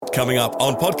Coming up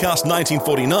on podcast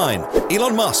 1949,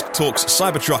 Elon Musk talks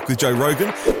Cybertruck with Joe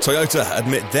Rogan, Toyota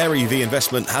admit their EV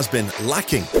investment has been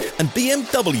lacking, and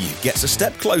BMW gets a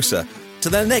step closer to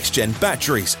their next-gen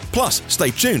batteries. Plus,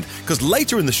 stay tuned, because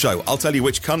later in the show, I'll tell you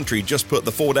which country just put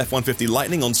the Ford F-150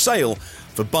 Lightning on sale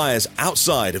for buyers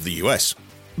outside of the US.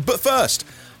 But first,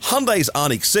 Hyundai's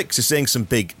Ioniq 6 is seeing some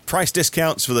big price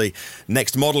discounts for the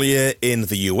next model year in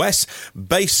the US.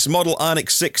 Base model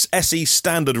Ioniq 6 SE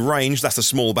standard range, that's a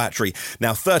small battery,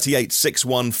 now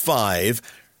 38,615.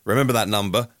 Remember that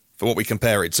number for what we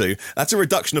compare it to. That's a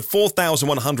reduction of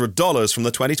 $4,100 from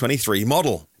the 2023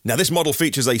 model. Now, this model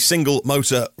features a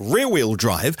single-motor rear-wheel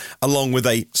drive along with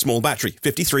a small battery,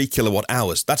 53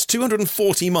 kilowatt-hours. That's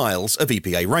 240 miles of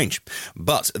EPA range.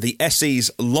 But the SE's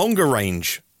longer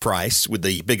range price with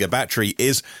the bigger battery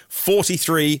is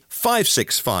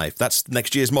 $43,565. That's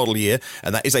next year's model year,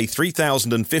 and that is a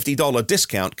 $3,050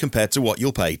 discount compared to what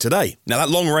you'll pay today. Now, that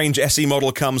long-range SE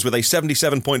model comes with a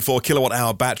 77.4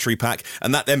 kilowatt-hour battery pack,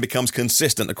 and that then becomes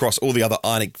consistent across all the other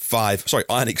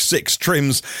Ioniq 6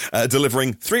 trims,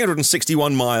 delivering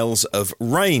 361 miles of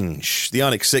range. The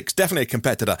Ioniq 6 definitely a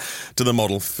competitor to the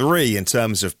Model 3 in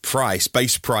terms of price,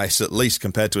 base price at least,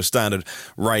 compared to a standard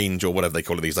range or whatever they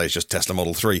call it these days, just Tesla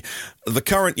Model 3. The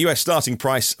current US starting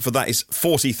price for that is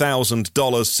 $40,000,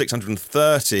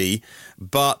 $630,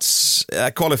 but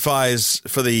qualifies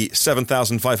for the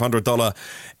 $7,500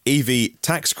 EV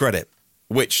tax credit,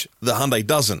 which the Hyundai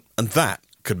doesn't, and that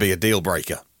could be a deal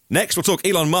breaker. Next, we'll talk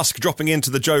Elon Musk dropping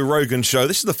into the Joe Rogan show.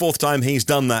 This is the fourth time he's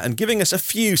done that and giving us a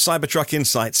few Cybertruck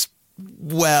insights.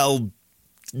 Well,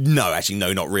 no,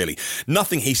 not really.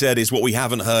 Nothing he said is what we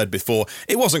haven't heard before.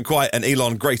 It wasn't quite an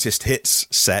Elon greatest hits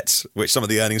set, which some of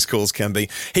the earnings calls can be.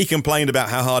 He complained about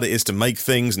how hard it is to make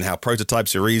things and how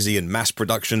prototypes are easy and mass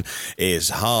production is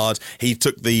hard. He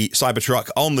took the Cybertruck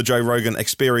on the Joe Rogan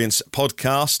Experience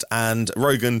podcast, and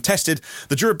Rogan tested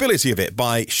the durability of it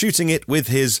by shooting it with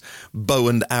his bow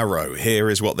and arrow. Here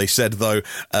is what they said, though,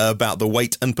 about the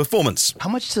weight and performance. How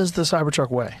much does the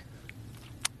Cybertruck weigh?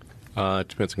 It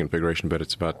depends on configuration, but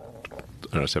it's about,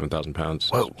 7,000 pounds.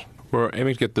 Whoa. We're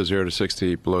aiming to get the 0 to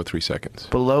 60 below 3 seconds.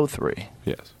 Below 3?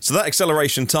 Yes. So that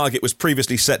acceleration target was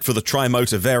previously set for the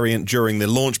tri-motor variant during the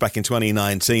launch back in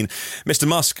 2019. Mr.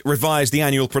 Musk revised the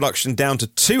annual production down to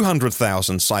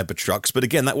 200,000 Cybertrucks, but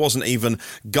again, that wasn't even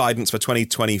guidance for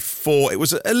 2024. It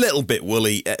was a little bit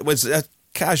woolly. It was a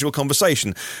casual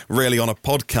conversation, really, on a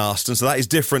podcast, and so that is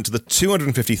different to the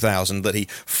 250,000 that he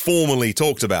formally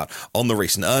talked about on the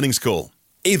recent earnings call.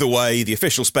 Either way, the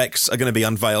official specs are going to be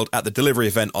unveiled at the delivery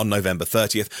event on November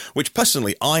 30th, which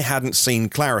personally I hadn't seen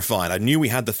clarified. I knew we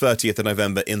had the 30th of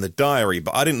November in the diary,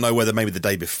 but I didn't know whether maybe the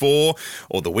day before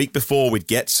or the week before we'd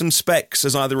get some specs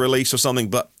as either release or something,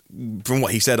 but from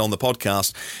what he said on the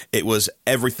podcast, it was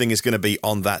everything is going to be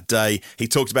on that day. He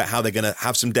talked about how they're going to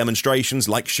have some demonstrations,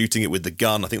 like shooting it with the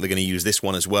gun. I think they're going to use this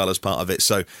one as well as part of it.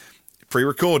 So,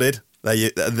 pre-recorded.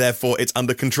 Therefore, it's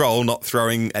under control, not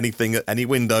throwing anything at any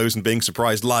windows and being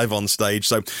surprised live on stage.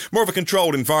 So, more of a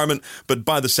controlled environment, but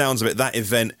by the sounds of it, that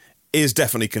event is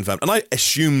definitely confirmed. And I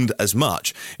assumed as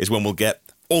much is when we'll get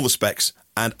all the specs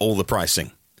and all the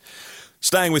pricing.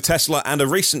 Staying with Tesla, and a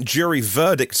recent jury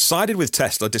verdict sided with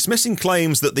Tesla, dismissing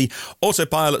claims that the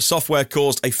autopilot software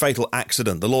caused a fatal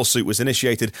accident. The lawsuit was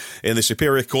initiated in the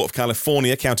Superior Court of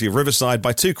California, County of Riverside,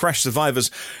 by two crash survivors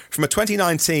from a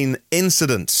 2019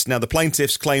 incident. Now, the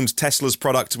plaintiffs claimed Tesla's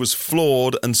product was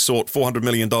flawed and sought $400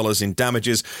 million in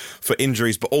damages for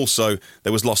injuries, but also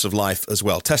there was loss of life as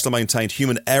well. Tesla maintained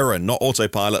human error, not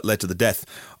autopilot, led to the death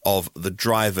of the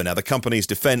driver. Now, the company's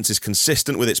defense is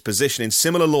consistent with its position in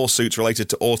similar lawsuits related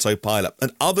to autopilot,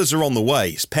 and others are on the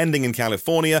way. It's pending in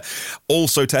California.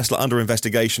 Also, Tesla under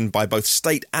investigation by both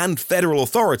state and federal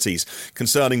authorities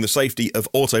concerning the safety of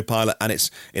autopilot and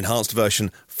its enhanced version,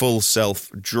 full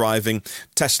self-driving.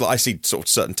 Tesla, I see sort of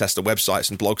certain Tesla websites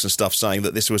and blogs and stuff saying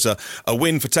that this was a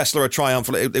win for Tesla, a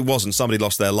triumph. It wasn't. Somebody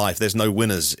lost their life. There's no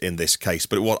winners in this case.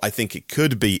 But what I think it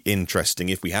could be interesting,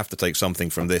 if we have to take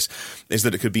something from this, is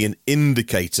that it could be an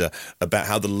indicator about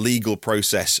how the legal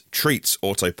process treats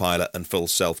autopilot and full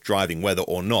self-driving, whether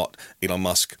or not Elon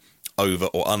Musk over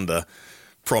or under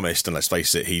promised, and let's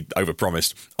face it, he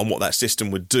overpromised on what that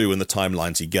system would do and the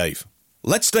timelines he gave.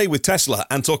 Let's stay with Tesla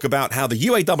and talk about how the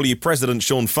UAW president,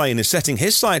 Sean Fain, is setting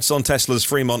his sights on Tesla's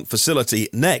Fremont facility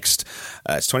next.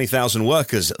 It's 20,000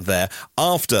 workers there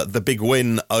after the big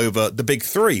win over the big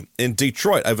three in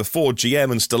Detroit over Ford,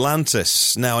 GM and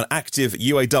Stellantis. Now, an active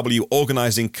UAW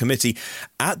organizing committee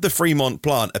at the Fremont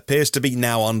plant appears to be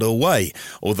now underway,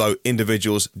 although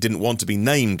individuals didn't want to be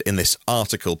named in this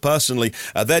article. Personally,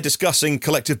 they're discussing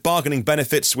collective bargaining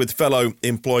benefits with fellow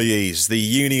employees. The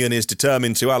union is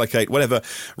determined to allocate whatever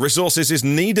resources is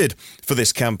needed for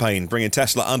this campaign. Bringing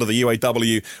Tesla under the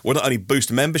UAW will not only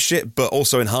boost membership, but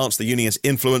also enhance the union's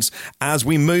influence as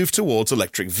we move towards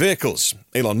electric vehicles.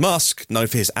 Elon Musk, known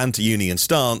for his anti-union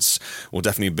stance, will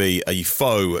definitely be a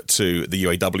foe to the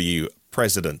UAW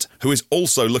president, who is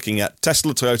also looking at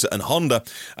Tesla, Toyota and Honda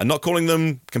and not calling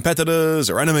them competitors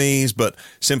or enemies, but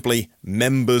simply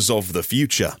members of the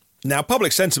future. Now,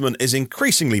 public sentiment is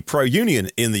increasingly pro-union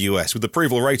in the US, with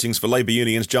approval ratings for labour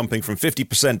unions jumping from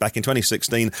 50% back in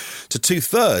 2016 to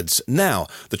two-thirds now.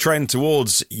 The trend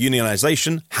towards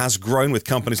unionisation has grown, with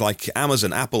companies like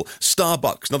Amazon, Apple,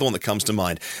 Starbucks, another one that comes to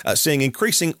mind, seeing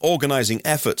increasing organising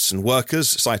efforts, and workers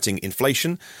citing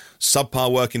inflation,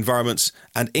 subpar work environments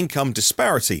and income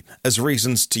disparity as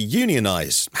reasons to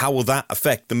unionise. How will that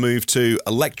affect the move to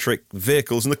electric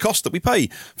vehicles and the cost that we pay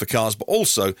for cars, but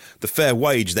also the fair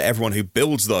wage that everyone who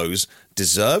builds those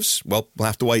deserves? Well, we'll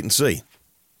have to wait and see.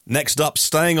 Next up,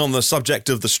 staying on the subject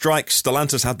of the strikes,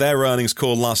 Stellantis had their earnings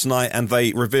call last night and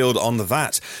they revealed on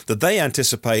that they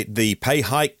anticipate the pay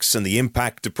hikes and the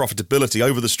impact to profitability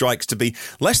over the strikes to be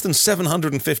less than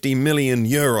 750 million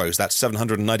euros. That's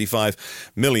 $795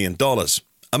 million.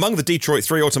 Among the Detroit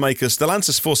 3 automakers,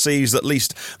 Stellantis foresees at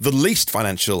least the least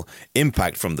financial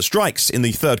impact from the strikes. In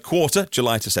the third quarter,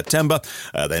 July to September,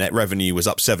 their net revenue was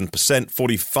up 7%,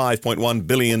 45.1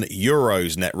 billion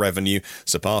euros net revenue,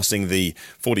 surpassing the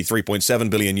 43.7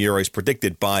 billion euros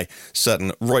predicted by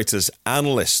certain Reuters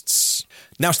analysts.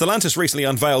 Now, Stellantis recently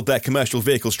unveiled their commercial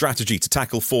vehicle strategy to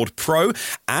tackle Ford Pro,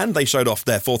 and they showed off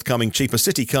their forthcoming cheaper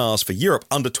city cars for Europe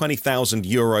under 20,000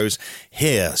 euros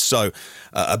here. So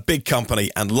a big company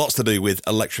and lots to do with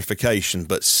electrification,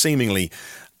 but seemingly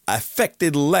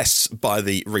affected less by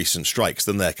the recent strikes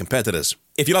than their competitors.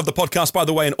 If you love the podcast, by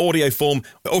the way, in audio form,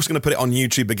 we're also going to put it on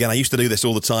YouTube again. I used to do this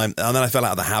all the time, and then I fell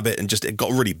out of the habit and it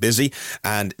got really busy.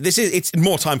 And it's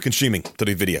more time consuming to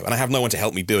do video, and I have no one to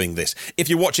help me doing this. If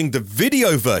you're watching the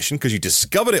video version because you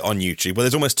discovered it on YouTube, where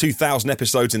there's almost 2,000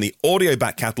 episodes in the audio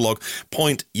back catalogue,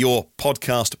 point your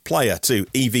podcast player to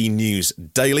EV News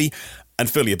Daily and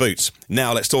fill your boots.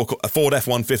 Now let's talk a Ford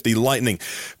F-150 Lightning,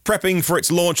 prepping for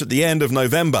its launch at the end of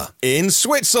November in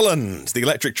Switzerland. The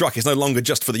electric truck is no longer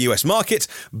just for the US market,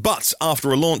 but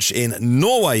after a launch in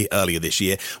Norway earlier this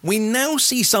year, we now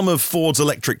see some of Ford's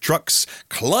electric trucks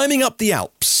climbing up the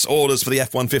Alps. Orders for the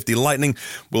F-150 Lightning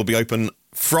will be open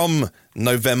from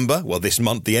November, well, this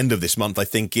month, the end of this month, I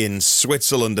think, in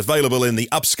Switzerland, available in the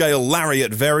upscale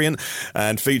Lariat variant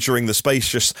and featuring the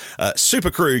spacious Super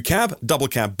Crew cab, double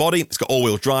cab body. It's got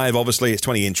all-wheel drive, obviously. It's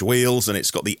 20-inch wheels, and it's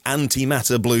got the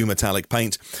antimatter blue metallic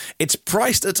paint. It's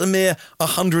priced at a mere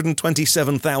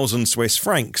 127,000 Swiss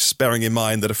francs, bearing in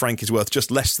mind that a franc is worth just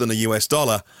less than a US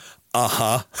dollar.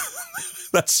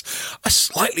 That's a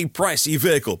slightly pricey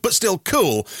vehicle, but still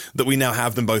cool that we now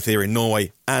have them both here in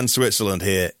Norway and Switzerland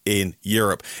here in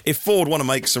Europe. If Ford want to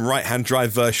make some right-hand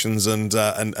drive versions and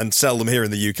sell them here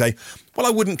in the UK, well, I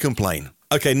wouldn't complain.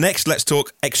 Okay, next let's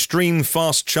talk extreme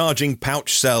fast charging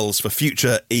pouch cells for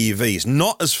future EVs.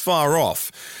 Not as far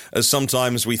off as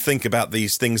sometimes we think about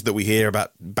these things that we hear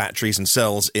about batteries and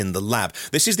cells in the lab.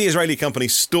 This is the Israeli company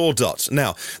StoreDot.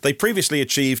 Now, they previously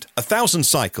achieved 1,000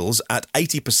 cycles at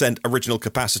 80% original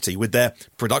capacity with their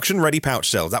production-ready pouch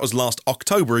cells. That was last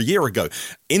October, a year ago.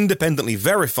 Independently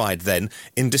verified then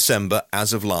in December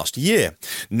as of last year.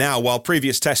 Now, while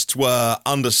previous tests were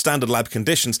under standard lab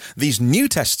conditions, these new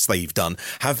tests they've done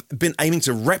have been aiming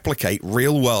to replicate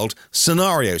real-world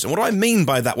scenarios. And what I mean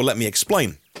by that, well, let me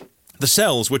explain. The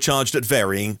cells were charged at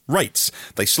varying rates.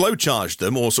 They slow charged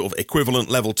them, or sort of equivalent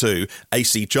level 2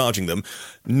 AC charging them,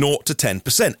 0 to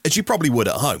 10%, as you probably would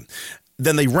at home.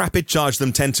 Then they rapid charge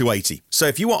them 10 to 80. So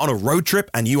if you are on a road trip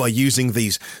and you are using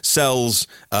these cells,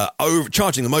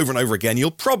 charging them over and over again, you'll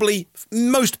probably,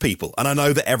 most people, and I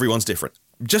know that everyone's different,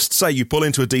 just say you pull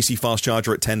into a DC fast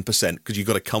charger at 10% because you've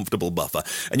got a comfortable buffer,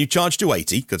 and you charge to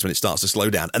 80 because when it starts to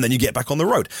slow down, and then you get back on the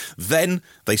road. Then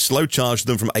they slow charge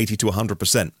them from 80 to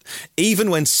 100%. Even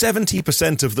when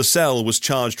 70% of the cell was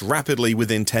charged rapidly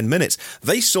within 10 minutes,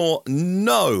 they saw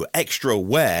no extra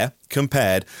wear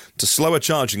compared to slower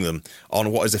charging them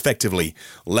on what is effectively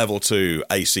level 2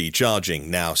 AC charging.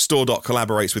 Now, StoreDock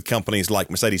collaborates with companies like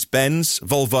Mercedes-Benz,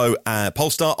 Volvo,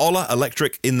 Polestar, Ola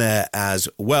Electric in there as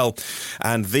well.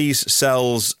 And these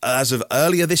cells, as of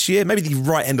earlier this year, maybe the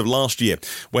right end of last year,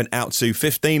 went out to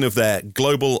 15 of their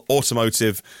global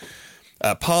automotive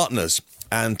partners,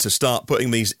 and to start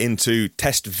putting these into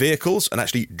test vehicles and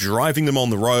actually driving them on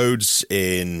the roads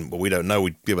in, well, we don't know,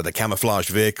 whether camouflaged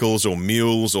vehicles or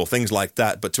mules or things like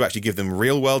that, but to actually give them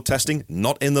real-world testing,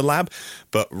 not in the lab.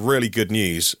 But really good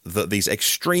news that these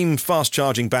extreme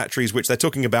fast-charging batteries, which they're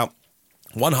talking about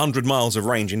 100 miles of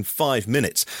range in 5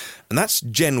 minutes, and that's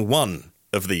Gen 1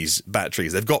 of these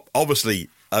batteries. They've got, obviously,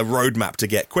 a roadmap to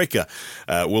get quicker,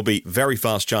 will be very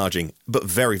fast charging, but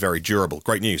very, very durable.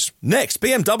 Great news. Next,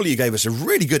 BMW gave us a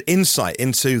really good insight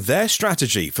into their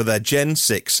strategy for their Gen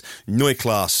 6 Neue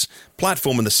Klasse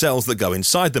platform and the cells that go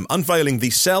inside them, unveiling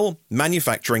the Cell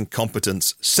Manufacturing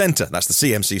Competence Center, that's the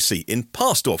CMCC, in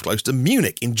Parsdorf, close to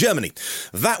Munich in Germany.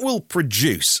 That will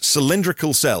produce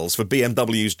cylindrical cells for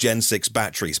BMW's Gen 6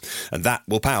 batteries, and that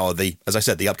will power as I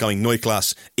said, the upcoming Neue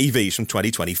Klasse EVs from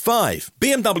 2025.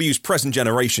 BMW's present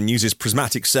generation uses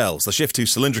prismatic cells. The shift to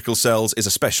cylindrical cells is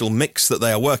a special mix that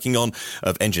they are working on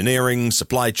of engineering,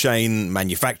 supply chain,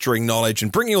 manufacturing knowledge,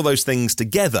 and bringing all those things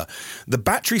together. The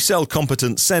Battery Cell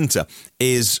Competence Center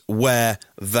is where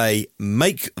they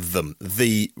make them.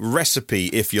 The recipe,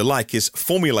 if you like, is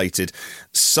formulated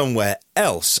somewhere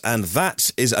else, and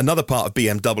that is another part of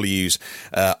BMW's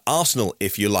arsenal,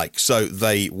 if you like. So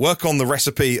they work on the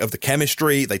recipe of the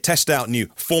chemistry, they test out new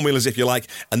formulas, if you like,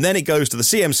 and then it goes to the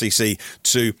CMCC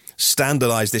to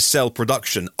standardize this cell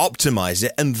production, optimize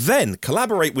it, and then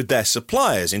collaborate with their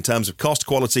suppliers in terms of cost,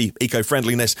 quality,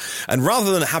 eco-friendliness. And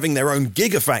rather than having their own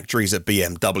gigafactories at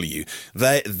BMW,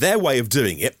 their way of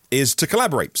doing it is to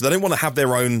collaborate. So they don't want to have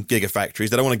their own gigafactories.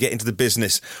 They don't want to get into the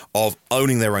business of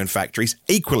owning their own factories.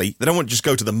 Equally, they don't want to just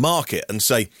go to the market and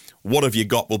say, what have you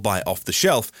got? We'll buy it off the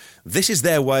shelf. This is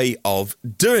their way of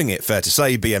doing it. Fair to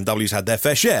say, BMW's had their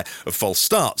fair share of false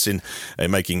starts in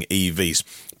making EVs.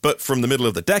 But from the middle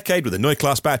of the decade, with the Neue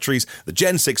Klasse batteries, the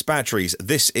Gen 6 batteries,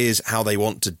 this is how they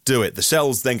want to do it. The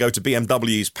cells then go to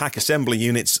BMW's pack assembly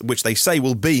units, which they say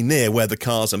will be near where the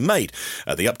cars are made.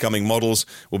 The upcoming models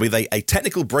will be a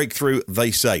technical breakthrough, they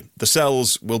say. The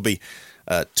cells will be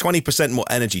 20% more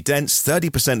energy dense,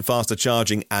 30% faster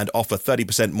charging, and offer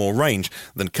 30% more range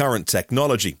than current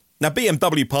technology. Now,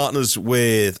 BMW partners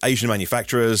with Asian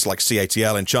manufacturers like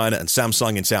CATL in China and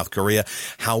Samsung in South Korea.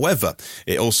 However,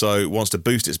 it also wants to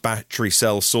boost its battery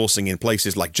cell sourcing in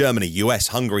places like Germany, US,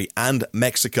 Hungary, and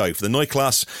Mexico. For the Neue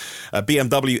Klasse,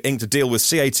 BMW inked a deal with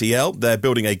CATL. They're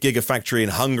building a gigafactory in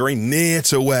Hungary near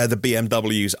to where the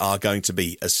BMWs are going to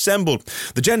be assembled.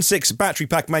 The Gen 6 battery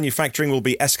pack manufacturing will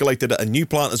be escalated at a new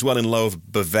plant as well in Lower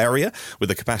Bavaria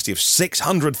with a capacity of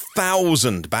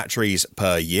 600,000 batteries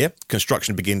per year.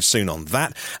 Construction begins soon on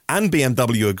that, and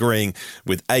BMW agreeing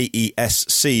with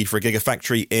AESC for a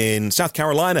gigafactory in South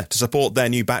Carolina to support their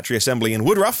new battery assembly in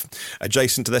Woodruff,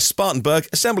 adjacent to their Spartanburg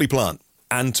assembly plant.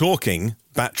 And talking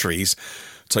batteries,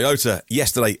 Toyota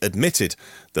yesterday admitted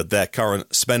that their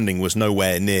current spending was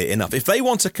nowhere near enough if they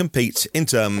want to compete in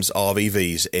terms of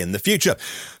EVs in the future.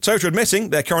 Toyota admitting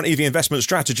their current EV investment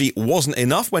strategy wasn't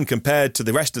enough when compared to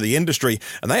the rest of the industry,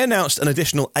 and they announced an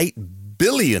additional $8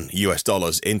 billion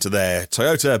into their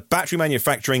Toyota battery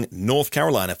manufacturing North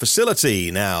Carolina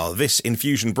facility. Now, this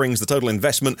infusion brings the total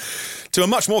investment to a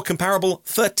much more comparable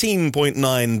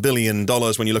 $13.9 billion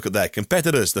when you look at their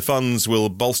competitors. The funds will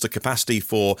bolster capacity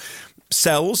for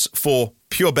cells for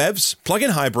pure BEVs,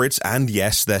 plug-in hybrids, and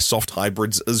yes, they're soft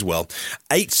hybrids as well.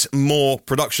 8 more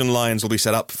production lines will be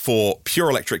set up for pure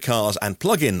electric cars and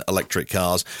plug-in electric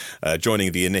cars,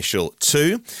 joining the initial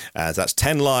 2. That's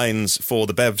 10 lines for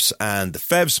the BEVs and the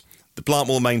FEVs. The plant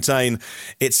will maintain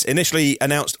its initially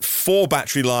announced 4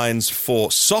 battery lines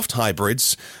for soft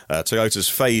hybrids. Toyota's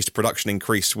phased production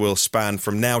increase will span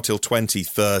from now till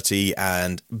 2030,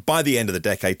 and by the end of the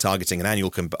decade, targeting an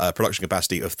annual production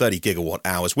capacity of 30 gigawatt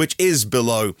hours, which is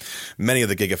below many of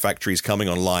the gigafactories coming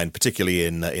online, particularly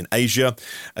in Asia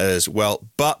as well.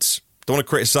 But don't want to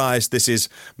criticise. This is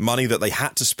money that they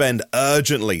had to spend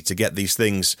urgently to get these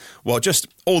things, well, just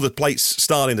all the plates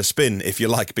starting to spin, if you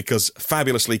like, because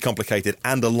fabulously complicated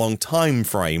and a long time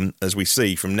frame, as we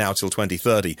see, from now till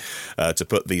 2030 to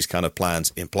put these kind of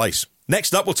plans in place.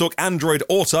 Next up, we'll talk Android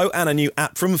Auto and a new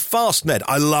app from Fastned.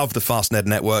 I love the Fastned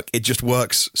network. It just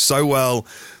works so well.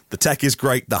 The tech is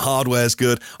great. The hardware's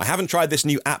good. I haven't tried this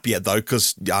new app yet, though,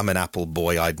 because I'm an Apple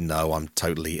boy. I know I'm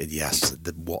totally, yes,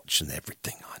 the watch and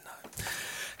everything. I know.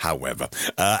 However,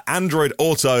 Android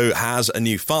Auto has a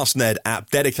new FastNed app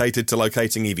dedicated to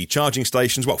locating EV charging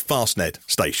stations, well, FastNed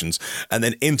stations, and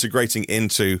then integrating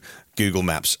into Google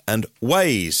Maps and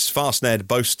Waze. FastNed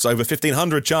boasts over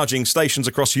 1,500 charging stations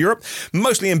across Europe,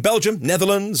 mostly in Belgium,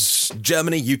 Netherlands,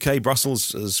 Germany, UK,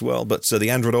 Brussels as well. But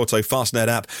the Android Auto FastNed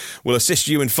app will assist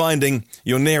you in finding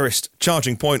your nearest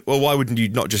charging point. Well, why wouldn't you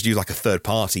not just use like a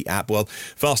third-party app? Well,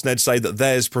 FastNed say that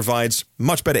theirs provides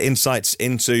much better insights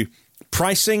into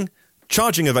pricing,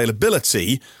 charging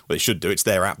availability, well, it should do, it's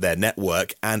their app, their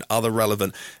network, and other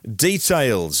relevant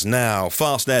details. Now,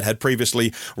 FastNed had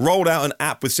previously rolled out an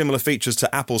app with similar features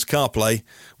to Apple's CarPlay,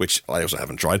 which I also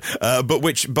haven't tried, but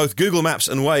which both Google Maps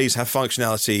and Waze have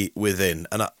functionality within.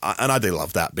 And I do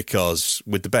love that, because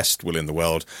with the best will in the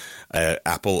world,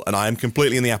 Apple, and I am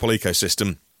completely in the Apple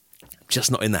ecosystem, just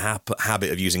not in the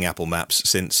habit of using Apple Maps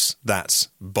since that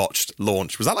botched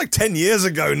launch. Was that like 10 years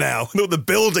ago now? The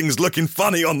building's looking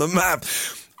funny on the map.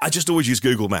 I just always use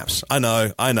Google Maps. I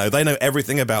know. They know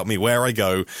everything about me, where I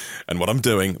go and what I'm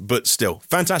doing, but still,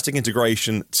 fantastic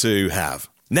integration to have.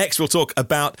 Next, we'll talk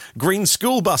about green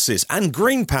school buses and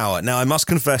green power. Now, I must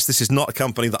confess, this is not a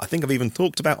company that I think I've even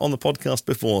talked about on the podcast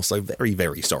before, so very,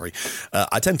 very sorry.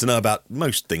 I tend to know about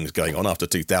most things going on after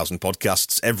 2,000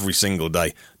 podcasts every single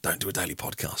day. Don't do a daily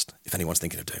podcast. If anyone's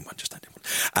thinking of doing one, just don't do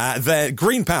one.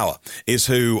 Green Power is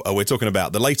who we're talking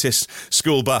about. The latest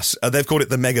school bus, they've called it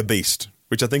the Mega Beast,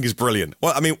 which I think is brilliant.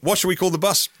 Well, I mean, what should we call the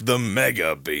bus? The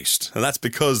Mega Beast. And that's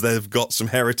because they've got some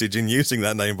heritage in using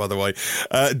that name, by the way.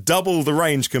 Double the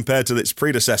range compared to its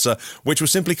predecessor, which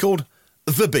was simply called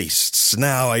the Beasts.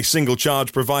 Now, a single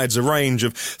charge provides a range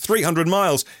of 300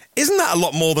 miles. Isn't that a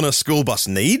lot more than a school bus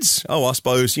needs? Oh, I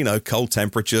suppose, cold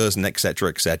temperatures and et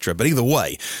cetera, But either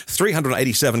way,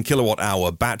 387 kilowatt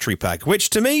hour battery pack,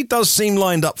 which to me does seem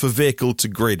lined up for vehicle to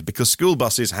grid, because school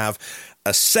buses have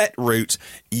a set route.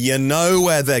 You know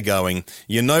where they're going.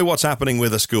 You know what's happening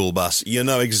with a school bus. You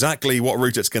know exactly what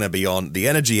route it's going to be on, the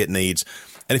energy it needs.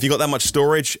 And if you've got that much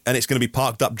storage and it's going to be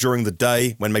parked up during the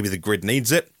day when maybe the grid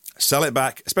needs it, sell it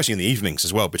back, especially in the evenings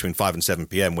as well, between 5 and 7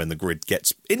 p.m. when the grid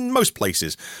gets, in most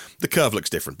places, the curve looks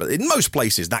different, but in most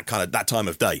places, that time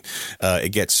of day,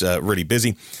 it gets really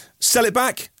busy. Sell it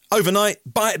back overnight,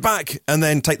 buy it back, and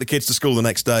then take the kids to school the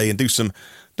next day and do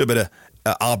a bit of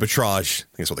arbitrage, I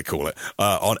think that's what they call it,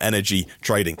 on energy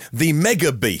trading. The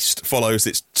Mega Beast follows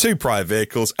its two prior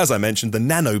vehicles, as I mentioned, the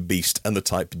Nano Beast and the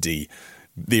Type D,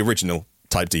 the original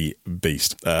Type D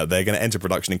Beast. They're going to enter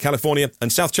production in California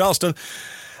and South Charleston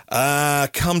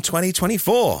come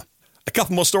 2024. A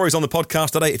couple more stories on the podcast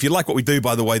today. If you like what we do,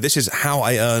 by the way, this is how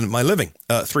I earn my living,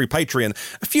 through Patreon.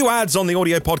 A few ads on the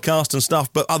audio podcast and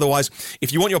stuff, but otherwise,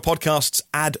 if you want your podcasts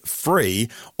ad-free,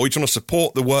 or you just want to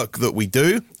support the work that we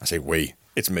do, I say we,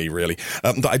 it's me, really,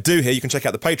 that I do here, you can check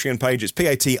out the Patreon page. It's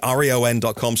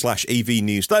patreon.com/EV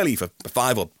News Daily for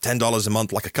 $5 or $10 a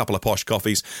month, like a couple of posh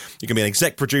coffees. You can be an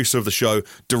exec producer of the show,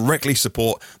 directly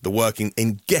support the work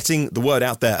in getting the word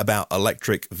out there about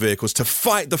electric vehicles, to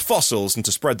fight the fossils and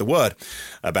to spread the word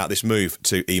about this move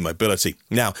to e-mobility.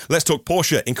 Now, let's talk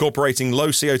Porsche incorporating low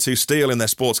CO2 steel in their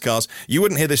sports cars. You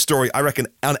wouldn't hear this story, I reckon,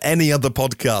 on any other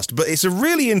podcast, but it's a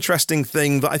really interesting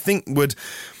thing that I think would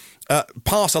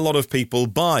pass a lot of people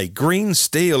by. Green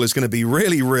steel is going to be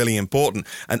really, really important.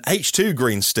 And H2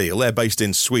 Green Steel, they're based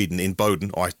in Sweden, in Boden,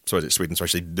 or I suppose it's Sweden, so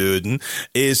actually Boden,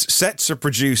 is set to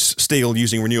produce steel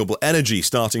using renewable energy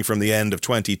starting from the end of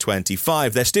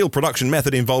 2025. Their steel production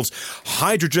method involves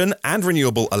hydrogen and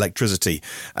renewable electricity,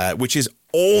 which is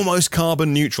almost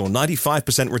carbon neutral,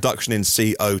 95% reduction in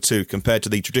CO2 compared to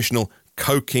the traditional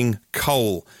coking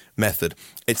coal method.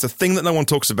 It's the thing that no one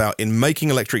talks about in making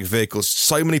electric vehicles.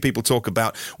 So many people talk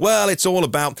about, well, it's all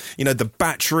about, the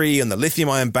battery and the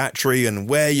lithium-ion battery and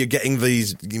where you're getting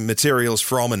these materials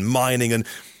from and mining and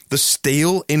the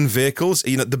steel in vehicles.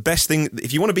 The best thing,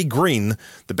 if you want to be green,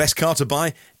 the best car to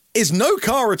buy is no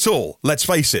car at all, let's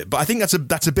face it. But I think that's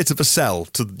a bit of a sell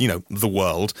to, the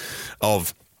world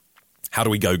of how do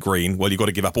we go green? Well, you've got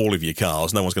to give up all of your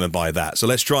cars. No one's going to buy that. So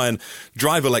let's try and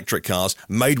drive electric cars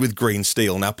made with green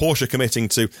steel. Now, Porsche committing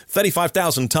to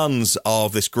 35,000 tons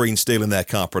of this green steel in their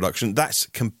car production. That's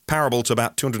comparable to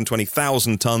about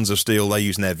 220,000 tons of steel they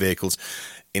use in their vehicles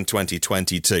in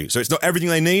 2022. So it's not everything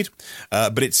they need,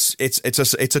 but it's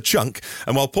a chunk.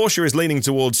 And while Porsche is leaning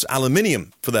towards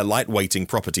aluminium for their lightweighting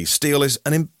properties, steel is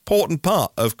an important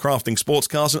part of crafting sports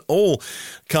cars and all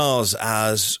cars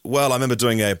as well. I remember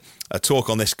doing a talk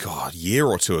on this, a year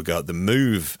or two ago at the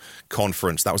Move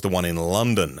conference. That was the one in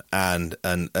London. And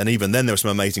even then there were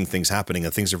some amazing things happening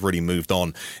and things have really moved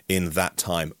on in that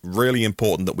time. Really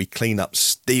important that we clean up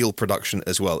steel production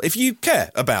as well. If you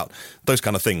care about those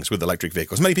kind of things with electric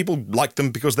vehicles. many people like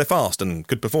them because they're fast and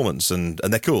good performance and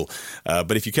they're cool.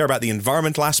 But if you care about the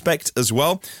environmental aspect as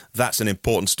well, that's an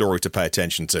important story to pay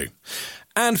attention to.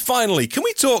 And finally, can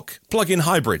we talk plug-in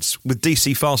hybrids with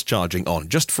DC fast charging on,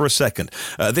 just for a second?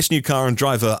 This new Car and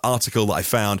Driver article that I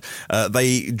found,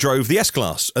 they drove the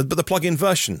S-Class, but the plug-in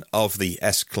version of the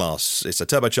S-Class. It's a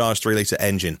turbocharged 3-litre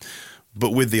engine,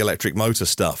 but with the electric motor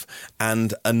stuff.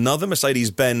 And another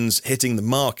Mercedes-Benz hitting the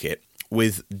market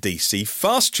with DC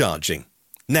fast charging.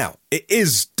 Now, it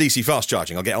is DC fast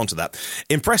charging. I'll get onto that.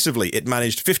 Impressively, it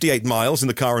managed 58 miles in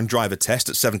the Car and Driver test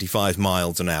at 75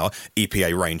 miles an hour.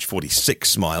 EPA range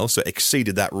 46 miles, so it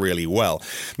exceeded that really well.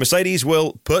 Mercedes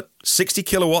will put 60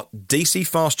 kilowatt DC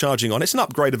fast charging on. It's an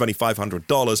upgrade of only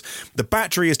 $500. The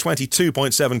battery is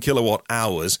 22.7 kilowatt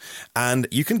hours, and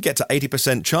you can get to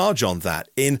 80% charge on that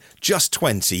in just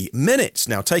 20 minutes.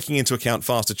 Now, taking into account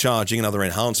faster charging and other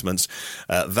enhancements,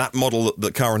 that model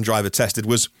that Car and Driver tested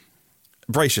was,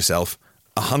 brace yourself,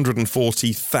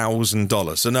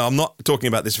 $140,000. So no, I'm not talking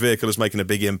about this vehicle as making a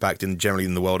big impact generally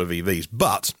in the world of EVs,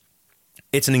 but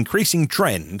it's an increasing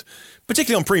trend,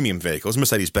 particularly on premium vehicles,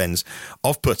 Mercedes-Benz,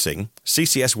 of putting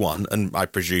CCS1, and I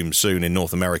presume soon in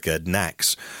North America,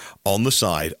 NACS, on the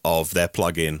side of their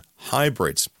plug-in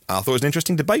hybrids. I thought it was an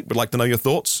interesting debate. Would like to know your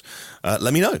thoughts.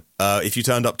 Let me know. If you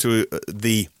turned up to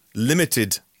the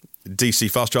limited DC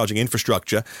fast charging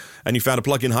infrastructure and you found a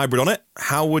plug-in hybrid on it,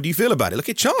 how would you feel about it? Look,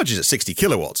 it charges at 60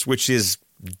 kilowatts, which is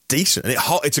decent. And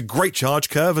it's a great charge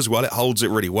curve as well. It holds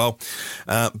it really well.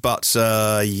 I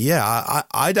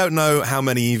don't know how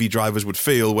many EV drivers would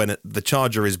feel when the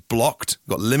charger is blocked,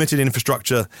 got limited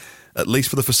infrastructure, at least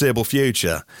for the foreseeable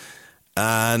future.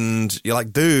 And you're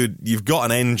like, dude, you've got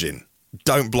an engine.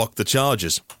 Don't block the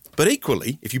chargers. But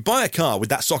equally, if you buy a car with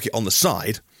that socket on the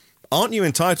side, aren't you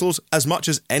entitled as much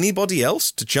as anybody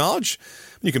else to charge?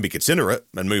 You can be considerate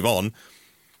and move on,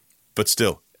 but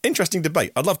still, interesting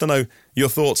debate. I'd love to know your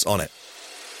thoughts on it.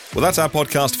 Well, that's our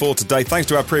podcast for today. Thanks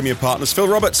to our premium partners, Phil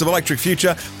Roberts of Electric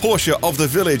Future, Porsche of the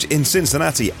Village in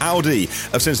Cincinnati, Audi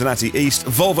of Cincinnati East,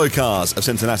 Volvo Cars of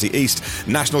Cincinnati East,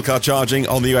 National Car Charging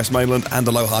on the US mainland, and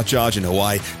Aloha Charge in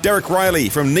Hawaii, Derek Riley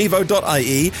from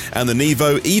Nevo.ie and the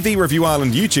Nevo EV Review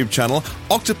Island YouTube channel,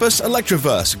 Octopus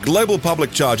Electroverse, global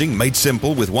public charging made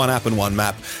simple with one app and one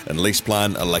map, and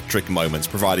LeasePlan Electric Moments,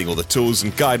 providing all the tools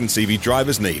and guidance EV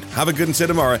drivers need. Have a good and see you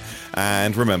tomorrow,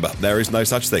 and remember, there is no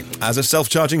such thing as a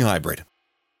self-charging hybrid.